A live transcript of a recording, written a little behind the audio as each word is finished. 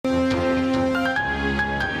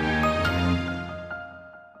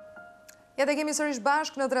Ja të kemi sërish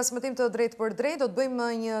bashkë në transmetim të drejt për drejt, do të bëjmë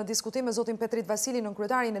një diskutim me zotin Petrit Vasili, nën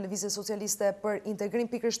kryetarin e Lëvizjes Socialiste për integrim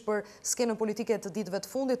pikërisht për skenën politike të ditëve të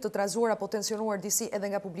fundit, të trazuara apo tensionuar disi edhe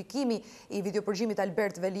nga publikimi i videopërgjimit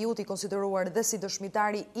Albert Veliut, i konsideruar dhe si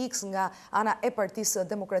dëshmitari X nga ana e Partisë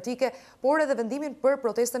Demokratike, por edhe vendimin për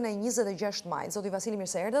protestën e 26 majit. Zoti Vasili,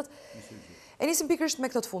 mirë se erdhët. E nisim pikërisht me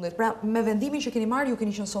këtë të fundit. Pra, me vendimin që keni marrë, ju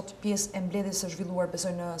keni qenë sot pjesë e mbledhjes së zhvilluar,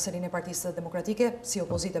 besoj, në serinë e Partisë Demokratike, si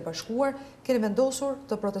opozitë e bashkuar, keni vendosur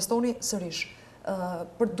të protestoni sërish,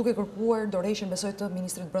 për duke kërkuar dorëheqjen, besoj, të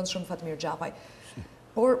ministrit brendshëm Fatmir Xhapaj.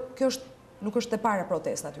 Por kjo nuk është e para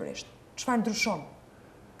protestë natyrisht. Çfarë ndryshon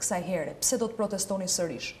kësaj here? Pse do të protestoni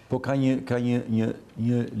sërish? Po ka një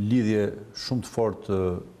lidhje shumë të fortë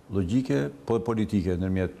logjike, po e politike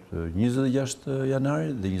ndërmjet 26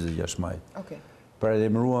 janarit dhe 26 majit.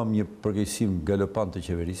 Paralajmëruam një përkeqësim galopant të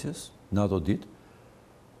qeverisjes në ato ditë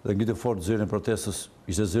dhe ngitë fort zërin e protestës,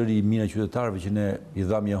 ishte zëri i mijëra qytetarëve që ne i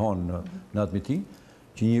dham jehon në atë miting,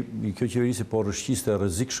 që kjo qeverisje po rrëshqiste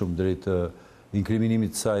rrezikshëm drejt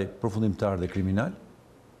inkriminimit të saj përfundimtar dhe kriminal.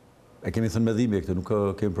 E kemi thënë me dhimbje këtë, nuk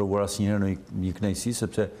kemi provuar asnjëherë në një kënaqësi,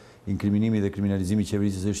 sepse inkriminimi dhe kriminalizimi i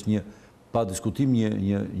qeverisjes është një pa diskutim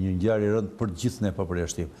një ngjarje e rëndë për të gjithë ne pa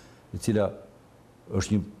përjashtim, e cila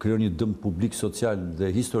krijon një dëm publik, social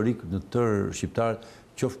dhe historik në tërë shqiptarët,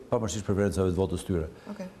 qoftë pavarësisht preferencave të votës tyre.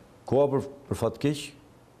 Koha për fat keq,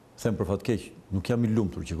 them për fat keq, nuk jam i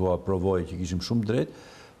lumtur që koha provoi që kishim shumë drejt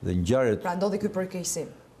dhe ngjarjet. Pra ndodhi ky përkeqësim.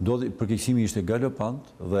 Përkeqësimi ishte galopant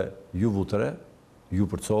dhe ju vutre, ju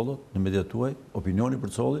përcollët në mediat tuaj, opinioni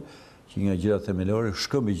përcolli, që nga gjërat themelore,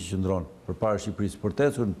 shkëmbi që qëndron përpara Shqipërisë për të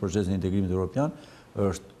ecur në procesin e integrimit evropian,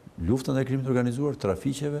 është lufta ndaj krimit organizuar,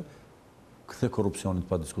 trafiqeve dhe korrupsionit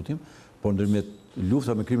pa diskutim, por ndërmjet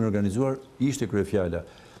lufta me krimin organizuar ishte kryefjala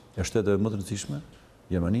e shteteve më të rëndësishme,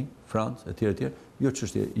 Gjermani, Francë, etj., jo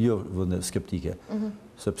çështje, jo vende skeptike,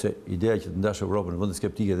 sepse ideja që të ndash Evropën në vende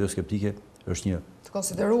skeptike dhe jo skeptike është një të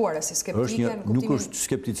konsideruar si skeptike në kuptimin. Nuk është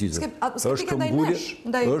skepticizëm.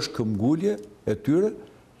 Skeptike është këmbgulje e tyre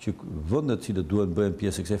që vendet cilët duhet bëhen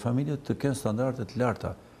pjesë e kësaj familje të kenë standarde të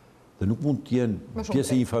larta dhe nuk mund të jenë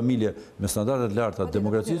pjesë e një familje me standarde të larta të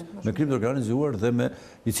demokracisë, me krim të organizuar dhe me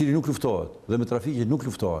i cili nuk luftohet dhe me trafiqe nuk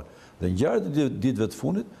luftohet. Dhe ngjarjet e ditëve të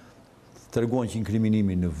fundit treguan që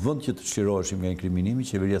inkriminimi në vend që të çliroheshim nga inkriminimi,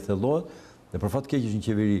 qeveria thellohet dhe për fat keq është një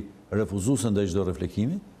qeveri refuzuese ndaj çdo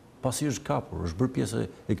reflektimi, pasi është kapur, është bërë pjesë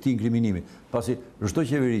e këtij inkriminimi, pasi çdo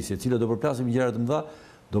qeverisje e cila do përplasim ngjarje të mëdha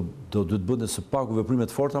do të bënte së paku veprime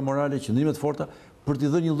të forta morale, qëndrime të forta për t'i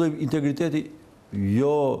dhënë një lloj integriteti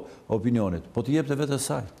jo opinionit, po t'i jepte vetes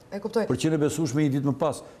saj. E kuptoj. Për qenë besueshme një ditë më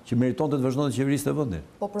pas, që meritonte të vazhdonte qeverisë e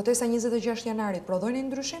vendit. Po protesta 26 janarit prodhoi një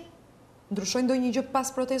ndryshim? Ndryshoi ndonjë gjë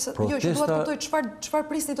pas protestës? Jo, që dua të kuptoj çfarë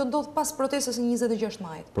prisni të ndodh pas protestës së 26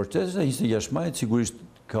 majit. Protesta e 26 majit sigurisht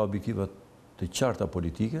ka objektiva të qarta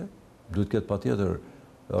politike, duhet të ketë patjetër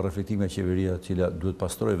reflektim nga qeveria e cila duhet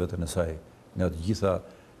pastrojë veten e saj nga të gjitha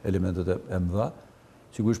elementet e mëdha.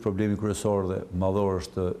 Sigurisht problemi kryesor dhe madhor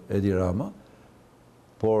është Edi Rama,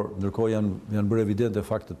 por ndërkohë janë bërë evidente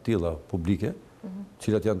fakte të tilla publike,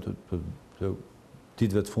 cilat janë të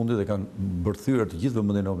ditëve të fundit dhe kanë mbërthyer të gjithë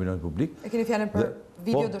vëmendjen e opinionit publik. E keni fjalën për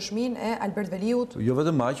video-dëshmin e Albert Veliut? Jo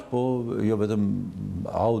vetëm aq, po jo vetëm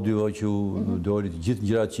audio që doli të gjithë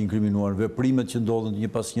gjërat që inkriminuan, veprimet që ndodhen të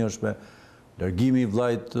njëpasnjëshme, largimi i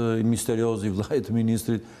vllajt misterioz, i vllajt të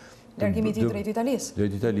ministrit. Largimi i tij drejt Italisë.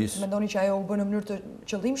 Drejt Italisë. Mendoni që ajo u bë në mënyrë të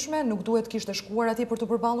qëllimshme, nuk duhet kishte shkuar atje për të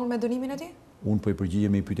përballur me dënimin e tij? Unë po i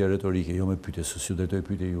përgjigjem me pyetje retorike, jo me pyetje se si u drejtoi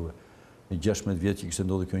pyetje juve. Në 16 vjet që kishte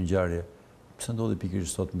ndodhur kjo ngjarje, pse ndodhi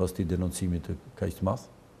pikërisht sot mbas këtij denoncimi të kaq të madh?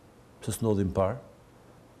 Pse s'ndodhi më parë?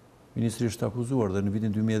 Ministri është akuzuar dhe në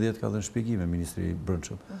vitin 2010 ka dhënë shpjegime ministri i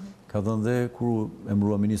brendshëm. Ka dhënë dhe kur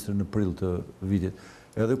emërua ministrin në prill të vitit,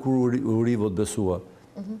 edhe kur u rivot besua.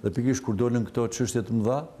 Dhe pikërisht kur dolën këto çështje të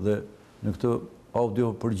mëdha dhe në këtë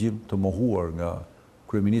audio përgjim të mohuar nga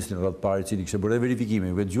kryeministrin radh parë, i cili kishte bërë verifikime,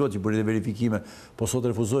 ju vetë dëgjuat që bëri verifikime, po sot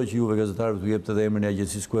refuzoi që juve gazetarëve t'u jepte edhe emrin e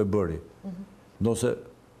agjencisë ku e bëri. Ndonse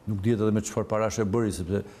nuk dihet edhe me çfarë parash e bëri,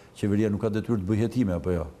 sepse qeveria nuk ka detyrë të bëjë hetime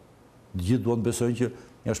apo jo. Të gjithë duan të besojnë që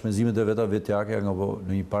nga shpenzimet e veta vetjake, nga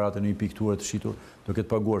në një paratë në një pikturë të shitur, do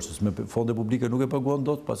ketë paguar, sepse me fonde publike nuk e paguan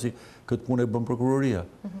dot, pasi këtë punë e bën prokuroria.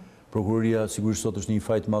 Prokuroria sigurisht sot është një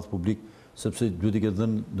fajt madh publik, sepse duhet i ketë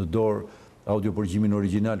dhënë në dorë audiopërgjimin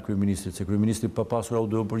origjinal kryeministrit, se kryeministri pa pasur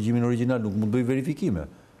audiopërgjimin origjinal nuk mund bëj verifikime.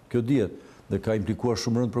 Kjo dihet dhe ka implikuar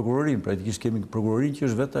shumë rënd prokurorin, praktikisht kemi prokurorin që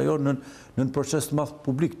është vetë ajo në proces të madh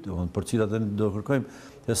publik, për cilat do kërkojmë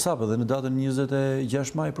hesap edhe në datën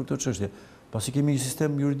 26 maj për këtë çështje, pasi kemi një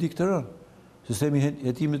sistem juridik të rënd. Sistemi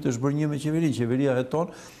hetimit është bërë një me qeverinë. Qeveria heton,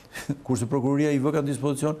 kurse prokuroria i vë ka në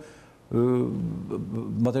dispozicion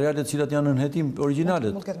materialet cilat janë në hetim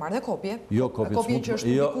originalet. Mund të ketë marrë dhe kopje? Jo, kopje. Kopje që është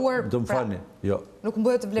publikuar... Do më falni, jo. Nuk më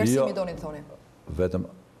bëhet vlerësimi, doni të thoni?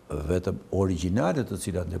 Vetëm originalet të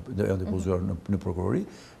cilat janë depozuar në prokurori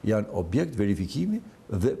janë objekt verifikimi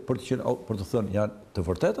dhe për të thënë janë të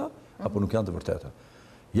vërteta apo nuk janë të vërteta.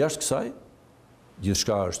 Jashtë kësaj,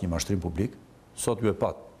 gjithçka është një mashtrim publik, sot ju e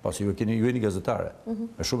pat, pasi ju e një gazetare,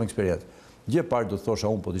 me shumë eksperiencë. Gjë parë do të thosha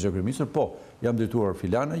unë po të isha kryeministër, po, jam drejtuar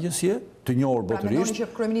filan agjencie, të njohur botërisht. Pra mendoni që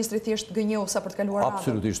kryeministri thjesht gënjeu sa për të kaluar radhën?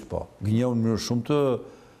 Absolutisht po. Gënjeu në mënyrë shumë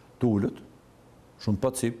të ulët, shumë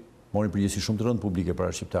pacip, mori përgjegjësi shumë të rëndë publike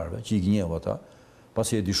para shqiptarëve, që i gënjeu ata,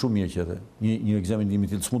 pasi e di shumë mirë që një ekzaminim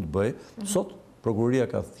i tillë s'mund të bëj. Sot prokuroria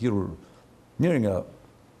ka thirrur njëri nga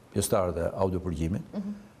pjesëtarët e audiopërgjimit.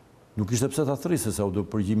 Nuk ishte pse ta thrisë se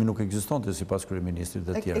audiopërgjimi nuk ekzistonte sipas kryeministrit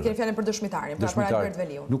dhe të tjerëve. E keni fjalën për dëshmitarin, pra për Albert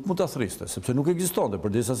Veliut. Nuk mund ta thriste, sepse nuk ekzistonte,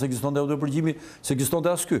 përderisa se ekzistonte audiopërgjimi, se ekzistonte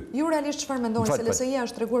as ky. Ju realisht çfarë mendoni se LSI-ja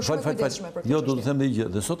është treguar shumë e kujdesshme për këtë? Jo, do të them dhe gjë,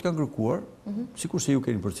 dhe sot kanë kërkuar, sikur se ju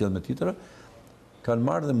keni përcjellë me titra, kanë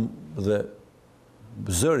marrë dhe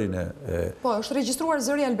zërin e... Po, është regjistruar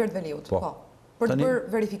zëri Albert Veliut, po, për të bërë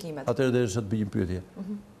verifikimet. Atëherë dhe është të bëjmë pyetje.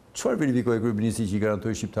 Çfarë verifikoi kryeministri që i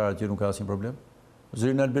garantoi shqiptarët që nuk ka asnjë problem?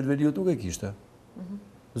 Zërin Albert Veliut nuk e kishte.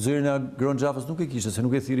 Zërin e Gron Xhafës nuk e kishte, se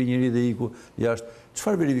nuk e thiri njëri dhe iku jashtë.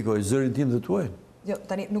 Çfarë verifikoi? Zërin tim dhe tuaj? Jo,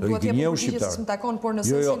 tani nuk duhet të jap përgjigje se më takon, por në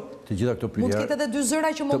sensin... Jo, të gjitha këto pyetje. Mund të ketë edhe dy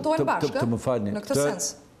zëra që montohen bashkë? Të më falni. Në këtë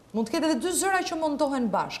sens. Mund të ketë edhe dy zëra që montohen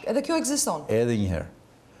bashkë, edhe kjo ekziston. Edhe një herë.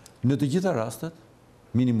 Në të gjitha rastet,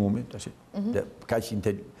 minimumi,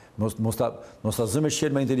 mos ta zëmë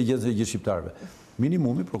shkelma inteligjencë e gjithë shqiptarëve.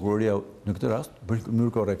 Minimumi, prokuroria në këtë rast, bëri në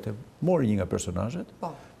mënyrë korrekte, mori një nga personazhet.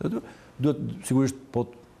 Duhet sigurisht po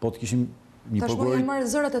të kishim një prokurori. Tashmë janë marrë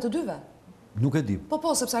zërat e të dyve? Nuk e di.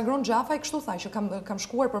 Po, sepse Agron Xhafaj kështu tha që kam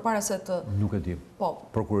shkuar përpara se të... Nuk e di.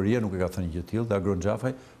 Prokuroria nuk e ka thënë gjë të tillë, dhe Agron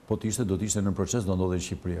Xhafaj do të ishte në proces, do ndodhej në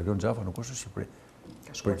Shqipëri. Agron Xhafaj nuk është në Shqipëri.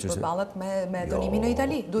 Ka shkuar përballet me dënimin në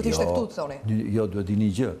Itali. Duhet ishte këtu, të thoni. Jo, duhet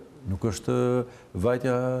dini gjë. Nuk është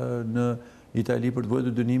vajtja në Itali për të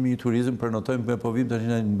vojtë dënimi i turizm, përnotojmë me povim të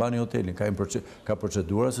në mbani hotelin. Ka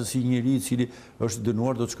procedura se si njëri i cili është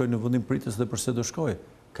dënuar do të shkoj në vendin pritës dhe përse do shkoj.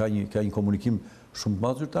 Ka një komunikim shumë të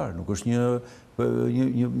madh zyrtar, nuk është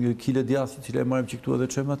një kile djathë që e marrim që këtu edhe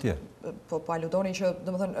çojmë atje. Po aludoni që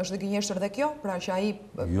domethënë është dhe gënjeshtër dhe kjo, pra që ai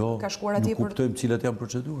ka shkuar atje për... Nuk kuptojmë cilat janë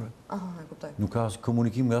procedurat. Aha, e kuptoj. Nuk ka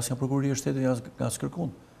komunikim nga asnjë prokuroria e shtetit, nga as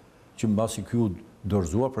kërkon. Që mbasi ky u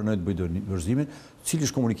dorëzuar për ne të bëjë dorëzimin, cili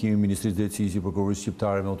është komunikimi i Ministrisë Drejtësisë, i prokurorisë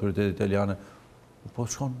shqiptare me autoritetet italiane. Po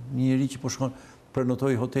shkon një njerëz që po shkon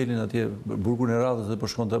prenotoi hotelin atje, burgun e radhës dhe po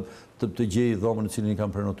shkon të gjejë dhomën në cilën i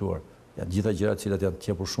kanë prenotuar. Janë gjitha gjërat të cilat janë të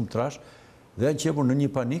qepur shumë trash dhe janë qepur në një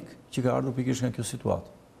panik që ka ardhur pikërisht nga kjo situatë.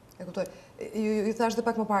 E kuptoj. Ju thash dhe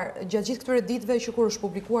pak më parë, gjatë gjithë këtyre ditëve që kur është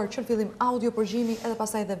publikuar që në fillim audiopërgjimi edhe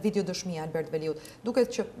pastaj edhe video-dëshmia Albert Veliut,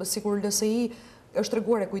 duket që sikur LSI është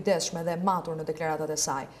treguar e kujdesshme dhe e matur në deklaratat e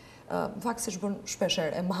saj. Në fakt siç bën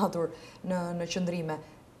shpeshherë e matur në qëndrime.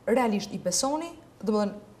 Realisht i besoni?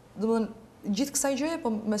 Domethënë gjithë kësaj gjëje,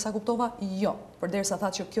 po me sa kuptova, jo, përderisa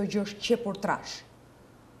thatë që kjo gjë është qepur trash.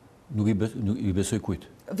 Nuk i besoj kujt?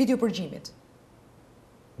 Videopërgjimit.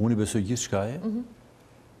 Unë i besoj gjithë shkaje,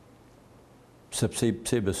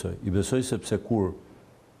 pse i besoj? I besoj sepse kur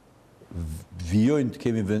vijojnë të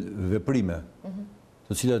kemi veprime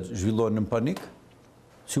të cilat zhvillohen në panik,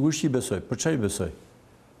 sigurisht që i besoj. Për çfarë i besoj?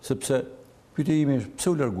 Sepse pyetja ime është pse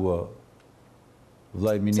u largua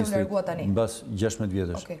vllai ministrit mbas 16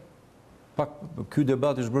 vjetësh. Pak ky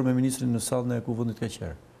debat është bërë me ministrin në sallën e kuvendit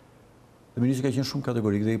kaqër. Dhe ministri ka qenë shumë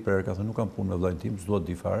kategorik dhe i prerë, ka thënë nuk kam punë me vllain tim, s'dua të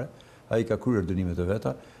di fare. Ai ka kryer dënimet e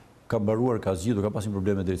veta, ka mbaruar, ka zgjitur, ka pasur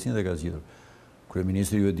probleme me drejtsinë dhe ka zgjitur.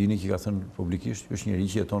 Kryeministri ju e dini që ka thënë publikisht, është njëri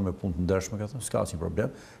që jeton me punë të ndershme, ka thënë, s'ka asnjë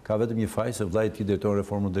problem. Ka vetëm një faj se vllai i tij drejton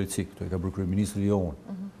reformën drejtësi, këto i ka bërë kryeministri jo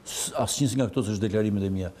unë. Asnjë nga këto s'është deklarimet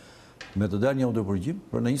e mia. Me të dalë një audiopërgjim,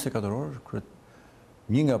 për në 24 orë,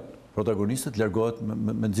 një nga protagonistët largohet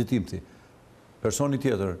me nxitim ti. Personi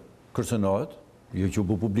tjetër kërcënohet, jo që u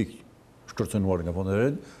bë publik, është kërcënuar nga fondet e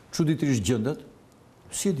rend, çuditërisht gjendet.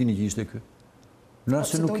 Si e dini që ishte ky?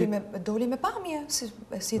 Doli me pamje, si e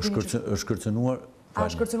dini që... është kërcënuar... A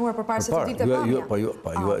është kërcënuar për parë se të ditë e pamja?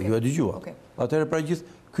 Pa ju e dëgjua. Atëherë pra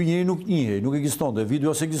gjithë, ky njeri nuk njihej, nuk ekzistonte,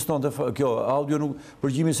 video s'ekzistonte, kjo audio nuk,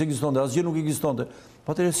 përgjimi s'ekzistonte, asgjë nuk ekzistonte.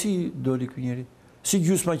 Atëherë si doli ky njeri? Si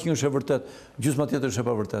gjysma që është e vërtet, gjysma tjetër është e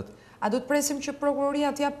pavërtet? A do të presim që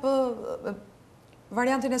prokuroria t'jap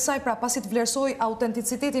variantin e saj, pra pasi të vlerësoj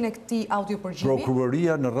autenticitetin e këtij audiopërgjimi?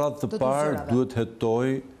 Prokuroria në radhë të parë duhet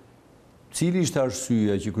hetoj cili ishte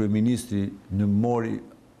arsyeja që kryeministri në mori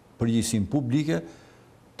përgjegjësinë publike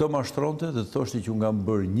të mashtronte dhe të thoshte që unë kam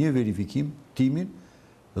bërë një verifikim timin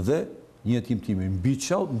dhe një hetim timin mbi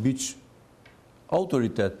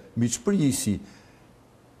autoritet, mbi përgjegjësi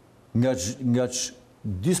nga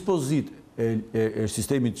dispozit e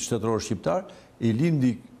sistemit shtetëror shqiptar i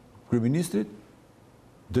lindi kryeministrit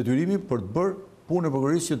detyrimi për të bërë punë e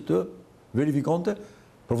prokurorisë që të verifikonte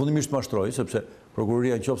përfundimisht mashtroi, sepse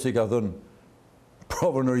prokuroria nëse i ka dhënë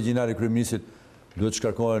provën origjinale kryeministrit, duhet të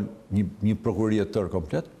shkarkohen një prokurori tërë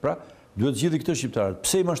komplet, pra duhet zgjidhë këtë shqiptarët.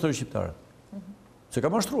 Pse i mashtroi shqiptarët? Se ka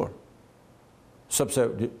mashtruar. Sepse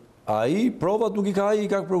ai provat nuk i ka ai,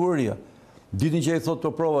 i ka prokuroria. Ditën që ai thotë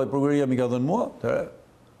të prova e prokuroria mi ka dhënë mua,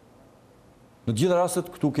 në të gjitha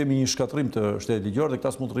rastet këtu kemi një shkatrim të shtetit ligjor dhe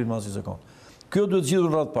këta s'mund të rrinë më asnjë sekond. Kjo duhet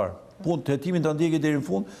zgjidhur në radhë parë. Punë të hetimin ta ndjekë deri në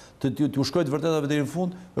fund, të shkojë të vërtetave deri në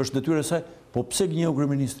fund, është detyrë e saj. Po pse gënjeu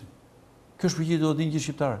kryeministri? Kjo është përgjigje do të dinë gjithë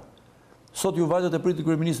shqiptarët. Sot ju vajtët e pritit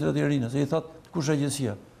kryeministrit atë Rinës, se i thatë, kush është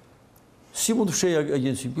agjencia? Si mund të fshejë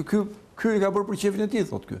agjencinë? Ky i ka bërë për qefin e tij,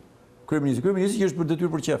 thotë ky. Kryeministri që është për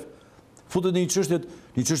detyrë për qef. Futet në një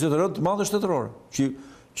çështje të rëndë të madhe shtetërore,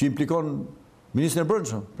 që implikon ministrin e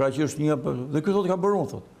Brendshëm, pra që është një dhe ky thotë ka bërë unë,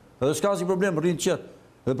 thotë. Edhe s'ka asnjë problem, rrin të qetë.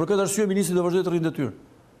 Dhe për këtë arsye ministri do vazhdojë të rrinë detyrë.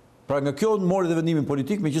 Pra nga kjo mori dhe vendimin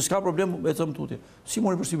politik, me që s'ka problem e të më tutje. Si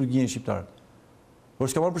mori përsipër gënjen shqiptarët? Por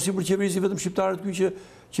s'ka marrë përsipër qeverisë vetëm shqiptarët ky që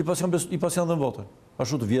i pas janë dhënë votën.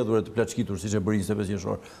 Ashtu të vjedhur e të plaçkitur, siç e bëri 25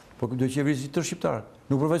 vjeçor. Po do qeverisë të shqiptarët.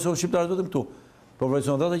 Nuk përfaqëson shqiptarët vetëm këtu. Po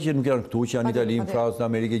përfaqëson ata që nuk janë këtu, që janë në Itali, në Francë, në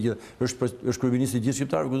Amerikë gjithë. Është kryeministri i gjithë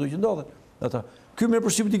shqiptarëve kudo që ndodhen. Ata. Ky merr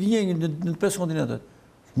përsipër të gënjen në 5 kontinentet.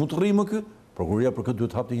 Mund të rrimë më ky? Prokuroria për këtë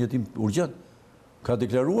duhet të hapte një hetim urgjent. Ka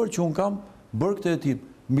deklaruar që un kam bërë këtë hetim.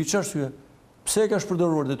 Mbi çfarë arsye? Pse e ka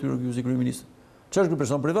shpërdoruar detyrën ky si kryeminist? Ç'është ky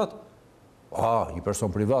person privat? Një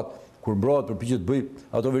person privat kur mbrohet përpiqet të bëj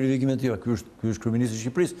ato verifikimet e tilla. Ky është kryeministri i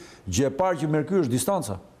Shqipërisë. Gjë e parë që merr ky është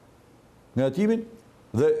distanca nga hetimin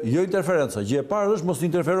dhe jo interferenca. Gjë e parë është mos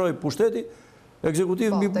interferojë pushteti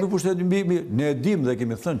ekzekutiv mbi pushtetin mbi. Ne e dimë dhe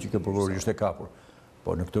kemi thënë që kjo prokurori është e kapur.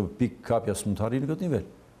 Po në këtë pikë kapja s'mund të arrijë në këtë nivel.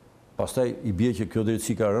 Pastaj i bie që kjo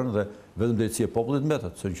drejtësi ka rënë dhe vetëm drejtësia e popullit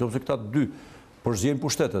mbetet, se nëse këta dy përzien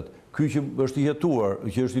pushtetet, ky që është i hetuar,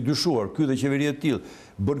 që është i dyshuar, ky dhe qeveria e tillë,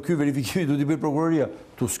 bën ky verifikimin duhet i bëj prokuroria,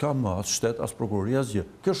 tu s'ka më as shtet, as prokuroria asgjë.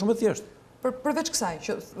 Kjo është shumë e thjeshtë. Përveç kësaj,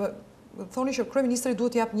 që thoni që kryeministri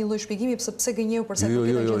duhet të jap një lloj shpjegimi pse gënjeu përse nuk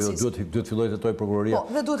e agjencisë. Duhet filloj të toj prokuroria.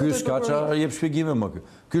 Ky s'ka jep shpjegime më ky.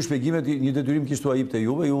 Ky shpjegime një detyrim kishtu ai te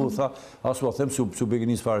juve, ju tha as u them su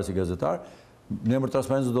beginis fare si gazetar. Në emër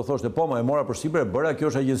transparencës do thoshte, po ma e mora përsipër, e bëra, kjo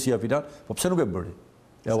është agjencia filan, po pse nuk e bëri?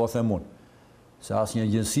 Ja u them unë. Se asnjë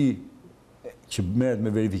agjenci që merret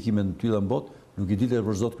me verifikimet në tilla në botë, nuk i dilte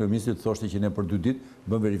për çdo kryeministri të thoshte që ne për 2 ditë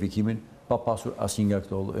bëm verifikimin pa pasur asnjë nga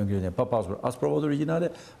këto ingrediente, pa pasur as provat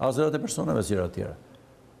origjinale, as zërat e personave të tjera.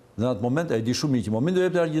 Dhe në atë moment ai di shumë mirë që në moment do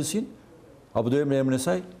jepte agjencinë, apo do jepte emrin e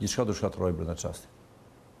saj, gjithçka do shkatërrojë brenda çastit.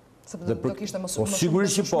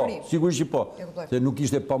 Sigurisht që po. Se nuk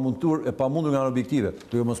ishte e pamundur nga objektive,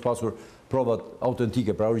 duke mos pasur provat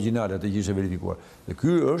autentike, pra origjinale, atë që ishte verifikuar. Dhe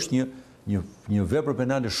ky është një vepër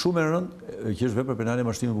penale shumë e rëndë, që është vepër penale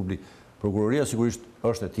mashtrimit publik. Prokuroria sigurisht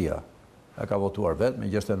është e tija. Ai ka votuar vetë me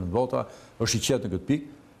 69 vota, është i qetë në këtë pikë.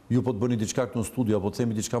 Ju po të bëni diçka këtu në studio, apo të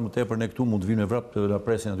themi diçka më tepër, ne këtu mund të vinë me vrap të na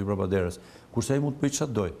presin aty brapa derës. Kurse ai mund të bëjë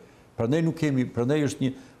çfarë doj. Prandaj nuk kemi, prandaj është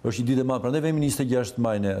një ditë e madhe, prandaj vemi 26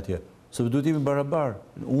 majnë atje. Sepse duhet jemi barabar,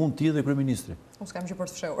 unë, ti dhe kryeministri. Unë s'kam gjë për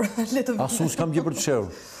të fshehur. Unë s'kam gjë për të fshehur.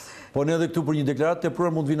 Po ne edhe këtu për një deklaratë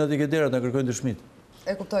tepruar mund të vinë atje ke derat, na kërkojnë dëshmit.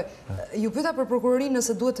 E kuptoj. Ju pyeta për prokurorinë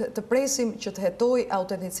nëse duhet të presim që të hetojë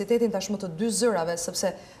autenticitetin tashmë të 2 zërave,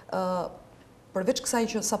 sepse përveç kësaj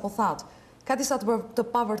që sapo thatë, ka disa të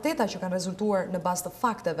pavërteta që kanë rezultuar në bazë të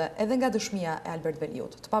fakteve edhe nga dëshmia e Albert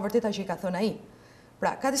Veliut. Të pavërteta që i ka thënë ai.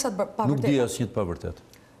 Pra, ka disa të pavërteta. Nuk di asnjë të pavërtet.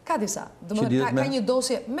 Ka disa. Ka një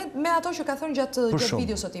dosje me ato që ka thënë gjatë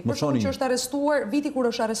videos së tij. Për shkak që është arrestuar, viti kur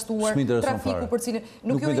është arrestuar, trafiku për cilin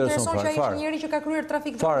nuk ju intereson që ai është një njeri që ka kryer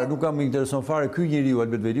trafik të fare, nuk kam më intereson fare ky njeriu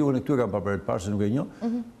Albert Veliu, ne këtu e kam parë parë se nuk e njoh.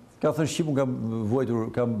 Ka thënë shqipun kam vuajtur,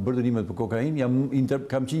 kam bërë dënimet për kokainë,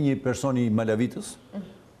 kam qenë një person i Malavitës.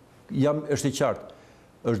 Është e qartë.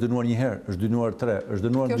 Është dënuar një herë, është dënuar 3, është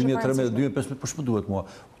dënuar në 2013, 2015, për ç'më duhet mua?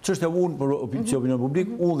 Çështja unë për opinion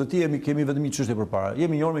publik, unë dhe ti kemi vetëm një çështje përpara.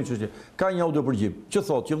 Jemi njohur me çështje. Ka një audiopërgjim që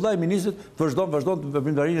thotë që vllai i ministrit vazhdon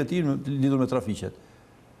veprimtarinë e tij lidhur me trafiqet.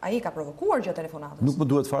 Ai ka provokuar gjatë telefonatës. Nuk më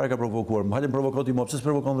duhet fare ka provokuar. Më halen provokoti mua, pse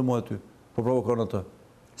s'provokon dhe mua aty? Po provokon atë.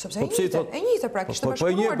 Sepse e njëjtë pra kishte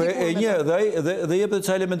bashkëpunuar diku. E një dhe jepet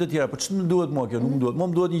ca elemente të tjera. Po ç'më duhet mua kjo? Nuk më duhet.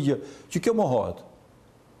 Mua më duhet një gjë, që kjo mohohet.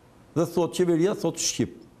 dhe thot qeveria, thot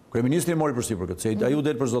Shqip. Kryeministri mori përsipër këtë, se ai u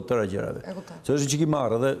del për zot tëra gjërave. Se është çiki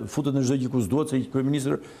marrë dhe futet në çdo gjë ku s'duhet, se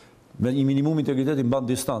kryeministri me një minimum integriteti mban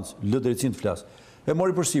distancë, lë drejtësinë të flas. E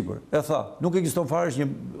mori përsipër. E tha, nuk ekziston fare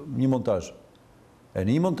një montazh. E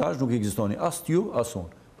në një montazh nuk ekzistoni as ju, as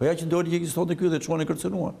unë. Po ja që doli që ekzistonte ky dhe çuan e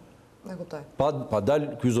kërcënuar. E kuptoj. Pa dal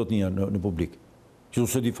ky zotnia në publik. Që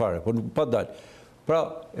s'e di fare, po pa dal. Pra,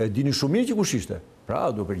 e dini shumë mirë që kush ishte. Pra,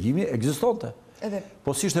 videopërgjimi ekzistonte.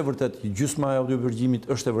 Po si ishte vërtet, gjysma e videopërgjimit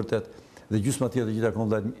është e vërtet, dhe gjysma tjetër që takon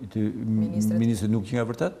të ministrit nuk që nga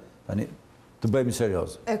vërtet, tani të bëjmë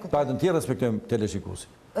serioz. Patën tjerë respektojmë teleshikuesin.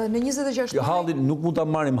 Në 26 maj... Hallin nuk mund ta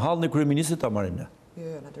marrim hallin e kryeministrit, ta marrim ne.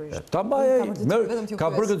 Jo, natyrisht. Ta ka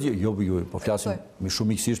bërë këtë gjë. Jo, po flasim me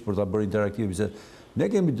shumë miqësisht për ta bërë interaktive bisedë. Ne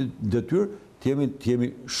kemi detyrë të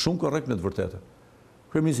jemi shumë korrekt me të vërtetën.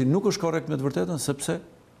 Kryeministri nuk është korrekt me të vërtetën sepse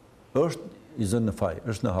është i zënë në faj,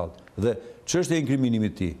 është në hall. Dhe çështja e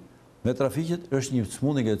inkriminimit të tij me trafiqet është një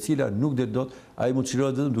smundje e cila nuk del dot, ai mund të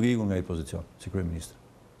çlirohet vetëm duke ikur nga ai pozicion si kryeministër.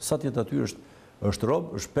 Sa të jetë aty është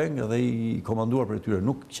rob, është peng dhe i komanduar për tyre,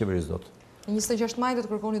 nuk qeverisë dot. Në 26 maj do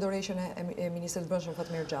të kërkoni dorëheqjen e ministrit të Brendshëm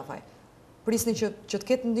Fatmir Xhafaj. Prisni që të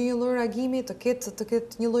ketë ndonjë lloj reagimi, të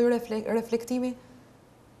ketë një lloj reflektimi?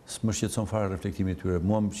 S'më shqetëson fare reflektimi i tyre.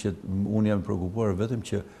 Unë jam i shqetësuar vetëm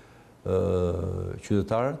që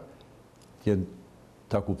qytetarët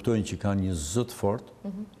ta kuptojnë që kanë një zë të fortë,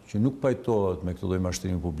 që nuk pajtohet me këtë lloj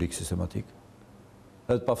mashtrimi publik sistematik,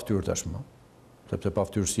 edhe pa ftyrë tashmë, sepse pa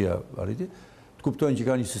ftyrësia arriti, të kuptojnë që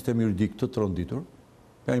kanë një sistem juridik të tronditur,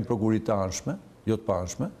 ka një prokurori të anshme, jo të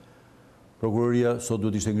panshme. Prokuroria sot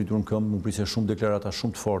duhet ishte ngritur në këmbë, nuk prisja shumë deklarata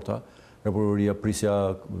shumë të forta, prokuroria prisja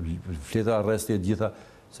fleta arresti e gjitha,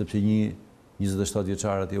 sepse një 27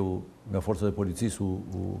 vjeçar atje nga forcat e policisë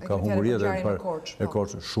ka humbur jetën e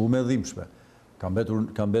Korçë, shumë e dhimbshme. Ka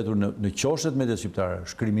mbetur në qoshet medias shqiptare,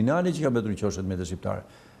 është kriminali që ka mbetur në qoshet medias shqiptare.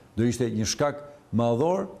 Do ishte një shkak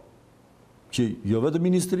madhor që jo vetëm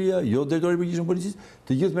ministria, jo drejtori i përgjithshëm policisë,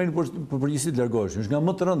 të gjithë merrin për përgjegjësi të largoheshin. Është nga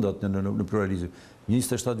më të rëndat në pluralizëm.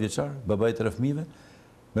 27 vjeçar, babai të 3 fëmijëve,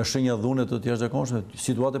 me shenja dhune të jashtëzakonshme,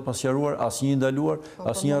 situate pasqaruar, asnjë ndaluar,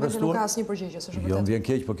 asnjë arrestuar. Nuk ka asnjë përgjigje, s'është vërtet. Jo, më vjen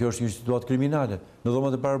keq, po kjo është një situatë kriminale. Në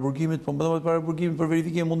dhomat e paraburgimit, po në dhomat e paraburgimit për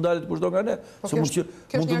verifikim mund dalet kushdo nga ne. Kjo është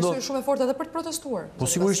një arsye shumë e fortë edhe për të protestuar. Po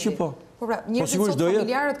sigurisht që po. Po pra, njerëzit sot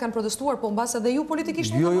familjarët kanë protestuar, po mbas edhe ju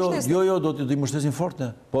politikisht nuk mbështesni. Jo, do t'i mbështesin fort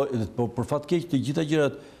ne. Po për fat keq të gjitha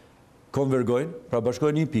gjërat konvergojnë, pra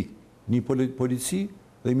bashkohen në një pikë. Një polici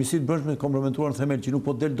dhe ministri i brendshëm komprometuar në themel që nuk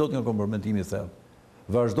po del dot nga komprometimi i thellë.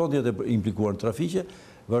 Vazhdon të jetë implikuar në trafiqe,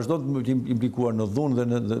 vazhdon të implikuar në dhunë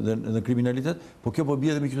dhe në kriminalitet, po kjo po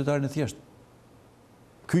bie edhe me qytetarin e thjeshtë.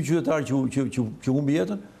 Ky qytetar që humbi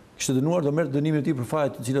jetën, kishte dënuar do merrte dënimin e tij për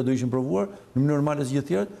fajet të cilat do ishin provuar në mënyrë normale si gjithë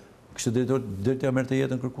tjerët, kishte drejtë ta merrte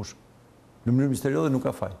jetën kërkush. Në mënyrë misterioze nuk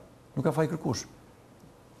ka faj. Nuk ka faj kërkush.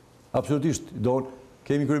 Absolutisht,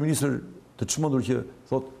 kemi kryeministër të çmendur që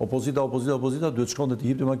thot opozita duhet shkonte të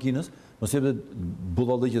hipte makinës, mos jepte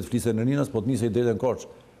bullallëqe të fliste në Ninas, po të nisej drejt në Korçë.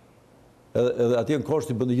 Edhe atje në Korçë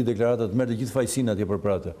i bënte gjithë deklaratat, të merrte gjithë fajsinë atje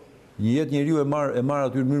për atë. Një jetë njeriu e marr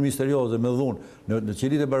aty në mënyrë misterioze me dhunë në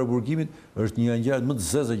qelitë e paraburgimit është një nga gjërat më të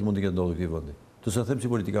zeza që mund të ketë ndodhur këtij vendi. Tu sa them si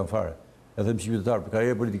politikan fare. E them si qytetar, për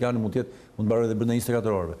karrierë politikane mund mbaroj edhe brenda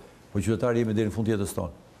 24 orëve. Po qytetari jemi deri në fund të jetës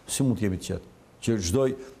tonë. Si mund të jemi të qetë? Që çdo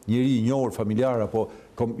njeri i njohur, familjar apo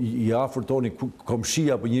i afërt toni,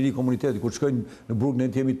 komshia apo njeri i komunitetit, kur shkojnë në burg ne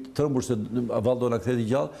jemi të trembur se valdo na kthehet i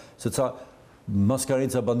gjallë, se ca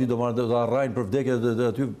maskarenca bandit do arrajnë për vdekje dhe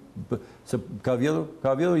aty se ka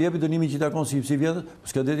vjedhur jepi dënimin që i takon si vjedhët,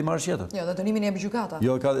 s'ka drejtë marrësh jetën. Jo, dhe dënimin jep gjykata.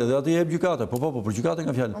 Jo, edhe atë jep gjykata. Po, për gjykatën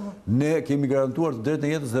nga fjalë. Ne kemi garantuar të drejtën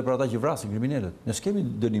e jetës dhe për ata që vrasin kriminalet. Ne s'kemi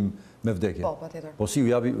dënim me vdekje. Po, patjetër. Po si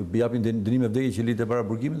japin dënim me vdekje që lidhet me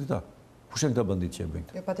paraburgimin këta. Kush janë këta bandit që e bëjnë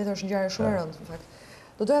këtë? Jo, patjetër është ngjarje shumë e rëndë, në fakt.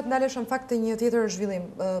 Do doja të ndalesh në fakt te një tjetër zhvillim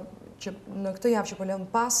që në këtë javë që po lëm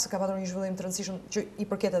pas ka patur një zhvillim të rëndësishëm që i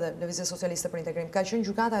përket edhe Lëvizjes Socialiste për Integrim. Ka qenë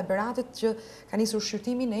gjykata e Beratit që ka nisur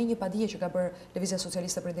shqyrtimin e një padije që ka bërë Lëvizja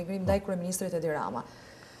Socialiste për Integrim ndaj kryeministrit Edi Rama.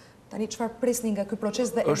 Tani çfarë presni nga ky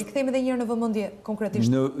proces dhe e rikthemi edhe një herë në vëmendje konkretisht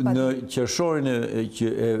në qershorin e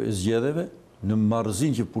zgjedhjeve, në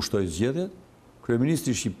marrëzinë që pushtoi zgjedhjet,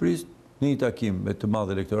 kryeministri i Shqipërisë në një takim me të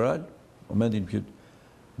madh elektoral, momentin që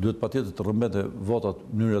duhet patjetër të rrëmbete votat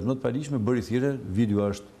në mënyrat më të paligjshme, bëri thirrje, video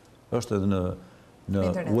është edhe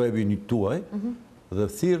në webin tuaj, dhe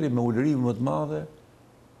thirrje me ulëri më të madhe,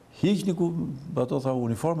 hiqni ku ato tha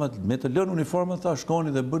uniformat, me të lënë uniformat tha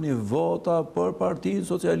shkoni dhe bëni vota për Partinë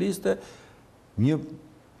Socialiste, një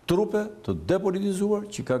trupe të depolitizuar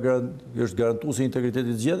që është garantuese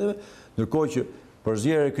integritetit zgjedhjeve, ndërkohë që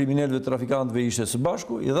përzierje e kriminalëve trafikantëve ishte së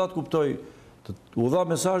bashku, i dha të kuptoj, u dha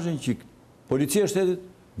mesazhin që policia e shtetit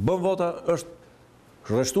bën vota, është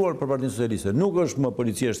rreshtuar për Partinë Socialiste. Nuk është më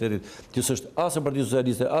policia e shtetit që s'është as e Partisë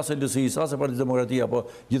Socialiste, as e LSI-s, as e Partisë Demokratia, apo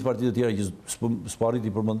gjithë partitë e tjera që s'po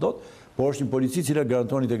arriti përmend dot, por është një polici që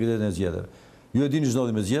garanton integritetin e zgjedhjeve. Ju e dini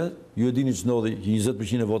ç'ndodhi me zgjedhjet, ju e dini ç'ndodhi që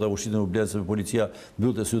 20% e votave u shitën në blenë se policia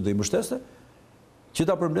mbylte sytë dhe i mbështeste, që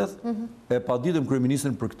ta përmbledh e paditëm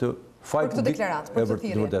kryeministrin për këtë faj publik, për këtë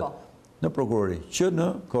thirrje, po. Në prokurori, që në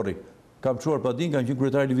korrik. Kam çuar padin, kam qenë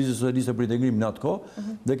kryetari i Lëvizjes Socialiste për integrim në atë kohë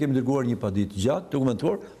dhe kemi dërguar një paditë gjatë,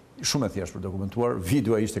 dokumentuar, shumë e thjeshtë për dokumentuar.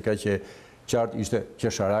 Videoa ishte kaq e qartë, ishte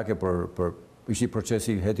qesharake ishte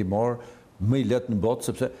procesi hetimor më i lehtë në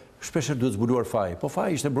botë sepse shpesh duhet zbuluar faji. Po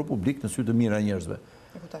faji ishte bërë publik në sy të mira njerëzve.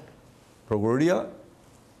 Prokuroria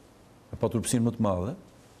e paturpsinë më të madhe,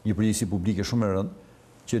 një përgjegjësi publike shumë e rëndë,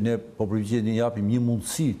 që ne po përpiqemi të japim një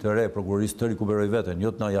mundësi të re prokurorisë të rikuperoj veten,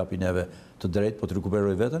 jo të na japin neve të drejtë, po të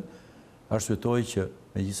rikuperoj veten. Arsyetoi që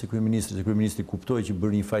megjithëse kryeministri kuptoi që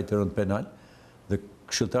bëri një faj të rëndë penal dhe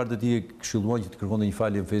këshilltarët e tij këshilluan që të kërkonte një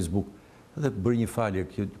falje në Facebook dhe bëri një falje,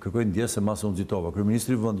 kërkoi ndjes se masa u nxitova.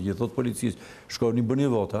 Kryeministri i vendit që thot policisë, shkoni bëni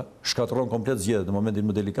vota, shkatërron komplet zgjedhjet në momentin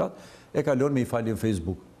më delikat, e kalon me një falje në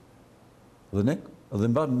Facebook. Dhe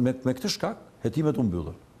me këtë shkak hetimet u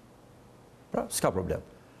mbyllën. Pra, s'ka problem.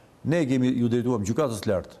 Ne ju drejtuam gjykatës së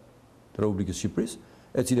lartë të Republikës së Shqipërisë,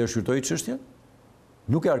 e cila shqyrtoi çështjen,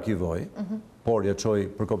 nuk e arkivoi, por ja çoi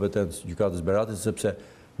për kompetencë gjykatës Beratit, sepse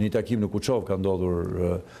në një takim në Kuçov ka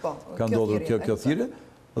ndodhur kjo thirrje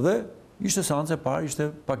dhe ishte seanca e parë, ishte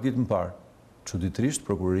pak ditë më parë. Çuditërisht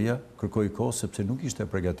prokuroria kërkoi kohë sepse nuk ishte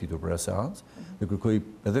përgatitur për atë seancë dhe kërkoi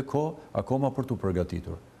edhe kohë akoma për tu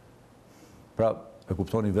përgatitur. Pra, e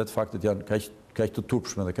kuptoni vetë faktet janë kaq të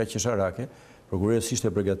turpshme dhe kaq qesharake, prokuroria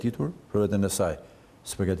s'ishte përgatitur për veten e saj.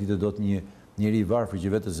 S'përgatitet dot një njeri i varfër që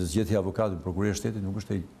vetë se zgjidhja avokatin prokuroria e shtetit nuk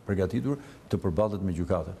është e përgatitur të përballet me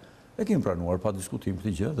gjykatën. E kemi pranuar pa diskutim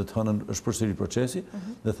këtë gjë dhe të hënën është përsëri procesi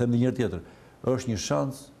dhe them një herë tjetër, është një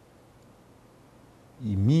shans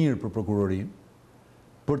i mirë për prokurorinë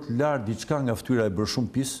për të larë diçka nga ftyra e bërë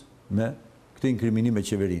shumë pis me këtë inkriminim me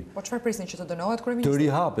qeverinë. Po çfarë prisni që të dënohet kryeministri?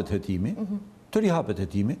 Të rihapet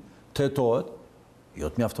hetimi, të hetohet, jo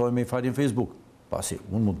të mjaftohet me i falje në Facebook, pasi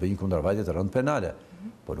unë mund të bëj një kundërvajtje të rëndë penale,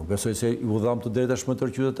 po nuk besoj se u dham të drejta shmëtër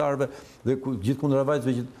qytetarëve dhe gjithë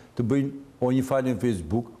kundërvajtëve që të bëjnë o një falje në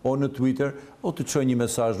Facebook, o në Twitter, o të çojnë një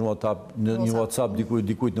mesazh në një WhatsApp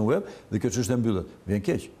dikujt në web dhe kjo çështje mbyllet. Vjen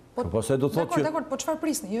keq. Po pastaj do thotë që Dakor, po çfarë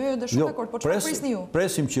prisni? Jo, shumë dakord, po çfarë prisni ju?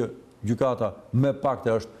 Presim që gjykata me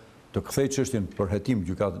pakte është të kthej çështjen për hetim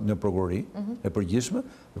gjykatën në prokurori e përgjithshme,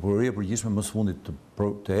 dhe prokuroria e përgjithshme më së fundit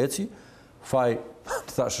të eci, faj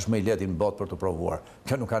thash është më i lehtë në botë për të provuar.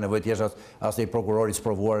 Kjo nuk ka nevojë të jesh as një prokuror i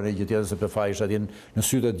sprovuar në gjë tjetër sepse faji është atje në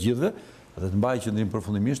sytë të gjithëve, dhe të mbajë qendrim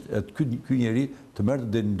përfundimisht ky njeri të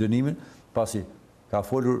merrte dënimin pasi ka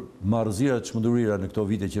folur marrëzira të çmendurira në këto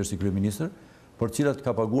vite që është si kryeministër, për cilat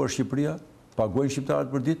ka paguar Shqipëria, paguajnë shqiptarët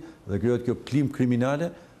për ditë dhe krijohet kjo klim kriminale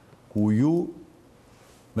ku ju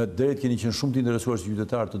me drejt keni qenë shumë të interesuar si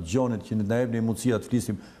qytetarë të dëgjonit që na jepni mundësia të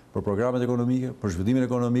flisim për programet ekonomike, për zhvillimin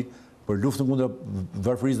ekonomik, për luftën kundër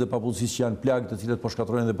varfërisë dhe papunësisë që janë plagë të cilat po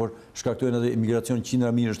shkatërrojnë dhe po shkaktojnë edhe emigracion qindra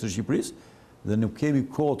mijësh të Shqipërisë dhe nuk kemi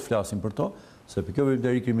kohë të flasim për to, sepse kjo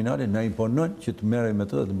veprim kriminale na imponon që të merremi me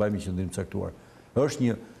të dhe të mbajmë qendrim të caktuar.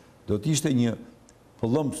 Do të ishte një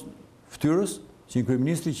pëllëm fytyrës që një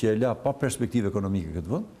kryeministri që e la pa perspektivë ekonomike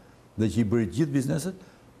këtë vend dhe që i bëri gjithë bizneset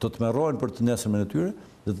të tmerrohen për të nesërmen e tyre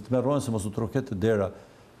dhe të tmerrohen se mos u troket të dera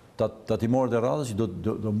tatimorët e radhës që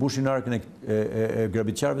do mbushin arkën e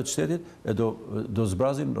grabitqarëve të shtetit e do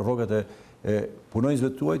zbrazin rrogat e punonjësve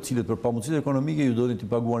tuaj, cilët për pamundësitë ekonomike ju donin t'i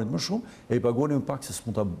paguanit më shumë e i paguani më pak se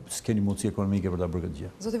s'keni mundësi ekonomike për ta bërë këtë gjë.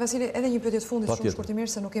 Zoti Vasili, edhe një pyetje të fundit shumë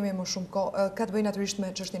shkurtimisht se nuk kemi më shumë kohë, ka të bëjë natyrisht me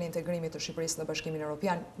çështjen e integrimit të Shqipërisë në Bashkimin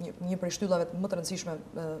Evropian, një prej shtyllave më të rëndësishme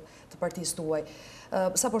të partisë tuaj.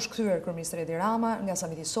 Sapo është kthyer kryeministri Edi Rama nga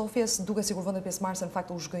samiti i Sofjes, duke sikur vendet pjesëmarrëse në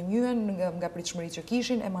fakt u zhgënjyen nga pritshmëritë që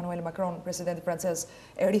kishin, Emmanuel Macron, presidenti francez,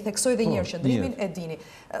 e ritheksoi edhe një herë qendrimin, e dini.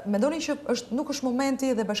 Mendoni që nuk është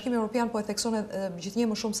momenti dhe Bashkimi Evropian po e thekson gjithnjë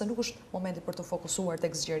më shumë se nuk është momenti për të fokusuar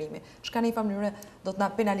tek zgjerimi. Çka në një mënyrë do të na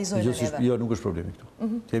penalizojnë neve? Jo, nuk është problemi këtu.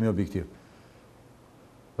 Të jemi objektiv.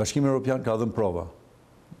 Bashkimi Evropian ka dhënë prova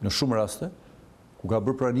në shumë raste ku ka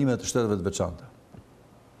bërë pranime të shteteve të veçanta.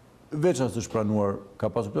 Veç as është pranuar, ka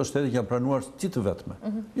pasur këto shtete që janë pranuar si të vetme,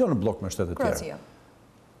 jo në blok me shtetet tjera.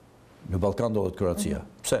 Në Ballkan ndodhet Kroacia.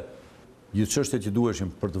 Pse? Gjithë çështjet që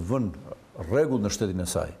duheshin për të vënë rregull në shtetin e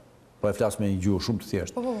saj, po e flas me një gjuhë shumë të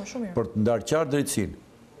thjeshtë, për të ndarë qartë drejtësinë,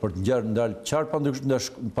 për të ndarë qartë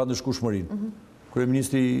pandëshkueshmërinë,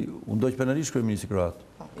 kryeministri, unë dojtë penalisht kryeministri kroat.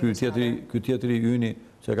 Ky tjetëri yni,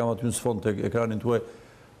 që e kam aty në sfond të ekranin tuaj,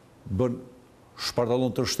 bën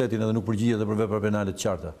shpartallon të shtetin edhe nuk përgjigjet dhe për vepra penale të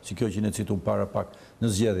qarta, si kjo që ne citum para pak në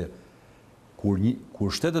zgjedhje.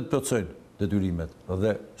 Kur shtetet plotësojnë detyrimet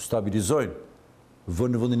dhe stabilizojnë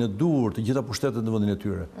në vendin e duhur të gjitha pushtetet në vendin e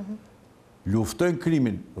tyre, luftojnë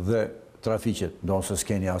krimin dhe trafiqet, ndonë se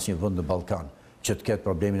s'keni asnjë vend në Ballkan që të ketë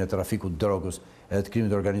problemin e trafikut drogës edhe të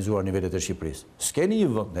krimit organizuar në nivelet e Shqipërisë. S'keni një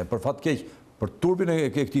vend, ne për fat keq, për turbin e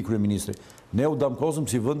këtij kryeministri, ne u damkozëm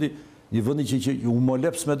si një vendi që u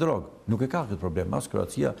moleps me drogë. Nuk e ka këtë problem, as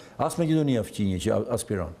Kroacia, as Maqedonia fqinje që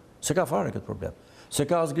aspiron. Se ka fare këtë problem. Se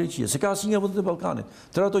ka as Greqia, se ka asnjë vend të Ballkanit.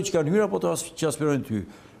 Të ato që kanë hyrë apo të që aspirojnë ty,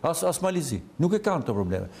 as Malizi. Nuk e kanë këto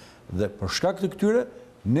probleme. Dhe për shkak të këtyre,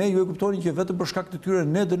 ne ju e kuptoni që vetëm për shkak të këtyre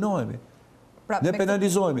ne dënohemi. Ne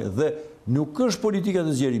penalizohemi dhe nuk është politika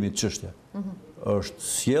të zgjerimit çështja. Është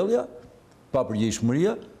sjellja,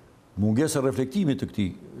 papërgjegjshmëria, mungesa e reflektimit të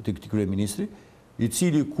këtij kryeministri, i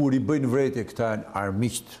cili kur i bëjnë vrejtje këta janë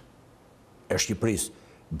armiqt e Shqipërisë,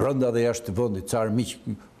 brenda dhe jashtë të vendit, ca armiq,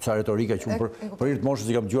 ca retorika që unë për hir të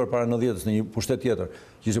moshës i kam dëgjuar para 90-s në një pushtet tjetër,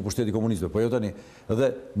 që ishte pushteti komunistëve, po jo tani.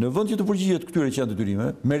 Dhe në vend që të përgjigjet këtyre që janë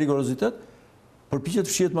detyrimeve, me rigorozitet,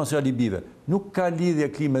 përpiqet fshihet mas alibive. Nuk ka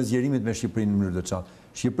lidhje klima e zgjerimit me Shqipërinë në mënyrë të veçantë.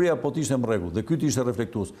 Shqipëria po të ishte në rregull dhe ky të ishte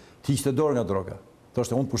reflektues, të ishte dorë nga droga.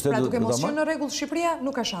 Thoshte unë pushtetet pra duke mos qenë në rregull Shqipëria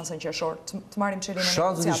nuk ka shansen qershor të marrim çelin e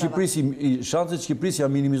negociatave. Shanset e Shqipërisë ja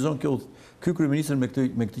minimizon ky kryeministër me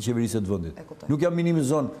këtë qeverisë të vendit. Nuk ja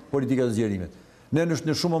minimizon politika e zgjerimit. Ne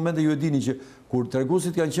në shumë momente ju e dini që kur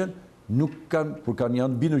treguesit kanë qenë nuk kanë kur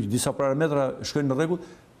janë bindur që disa parametra shkojnë në rregull,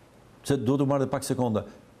 se duhet të marrë pak sekonda.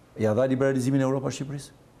 Ja dha liberalizimin e Evropa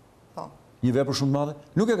Shqipërisë? Po. Një vepër shumë të madhe?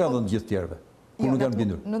 Nuk e ka dhënë gjithë tjerëve. Kur nuk janë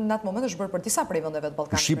bindur. Në atë moment është bërë për disa prej vendeve të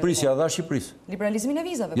Ballkanit. Shqipërisë ja dha Shqipërisë. Liberalizimin e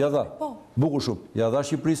vizave. Ja dha. Po. Bukur shumë. Ja dha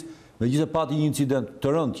Shqipërisë, megjithëse pati një incident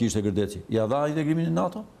të rëndë që ishte Gërdeci. Ja dha integrimin në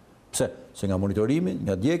NATO. Pse? Se nga monitorimi,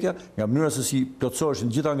 nga djegja, nga mënyra se si plotësoheshin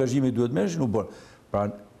të gjitha angazhimet duhet merreshin u bën. Pra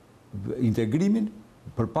integrimin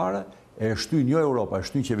përpara e shtyn jo Europa, e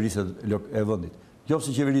shtyn qeverisë e vendit.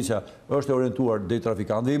 Qofse qeverisja është orientuar drejt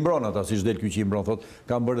trafikantëve, i mbron ata, siç del ky që i mbron, thotë,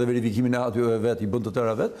 kanë bërë dhe verifikimin e atyve vet, i bën të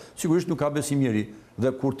tëra vet, sigurisht nuk ka besim njeri.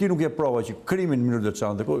 Dhe kur ti nuk je prova që krimin në mënyrë të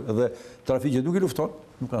veçantë dhe trafiqet nuk i lufton,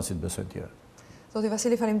 nuk kanë si të besojnë tjerë. Zoti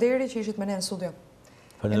Vasili, faleminderit që ishit me ne në studio.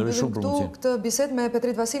 Faleminderit shumë për mundësinë. Këtë bisedë me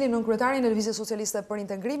Petrit Vasili, nën kryetarin e Lëvizjes Socialiste për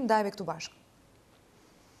Integrim, ndajemi këtu bashkë.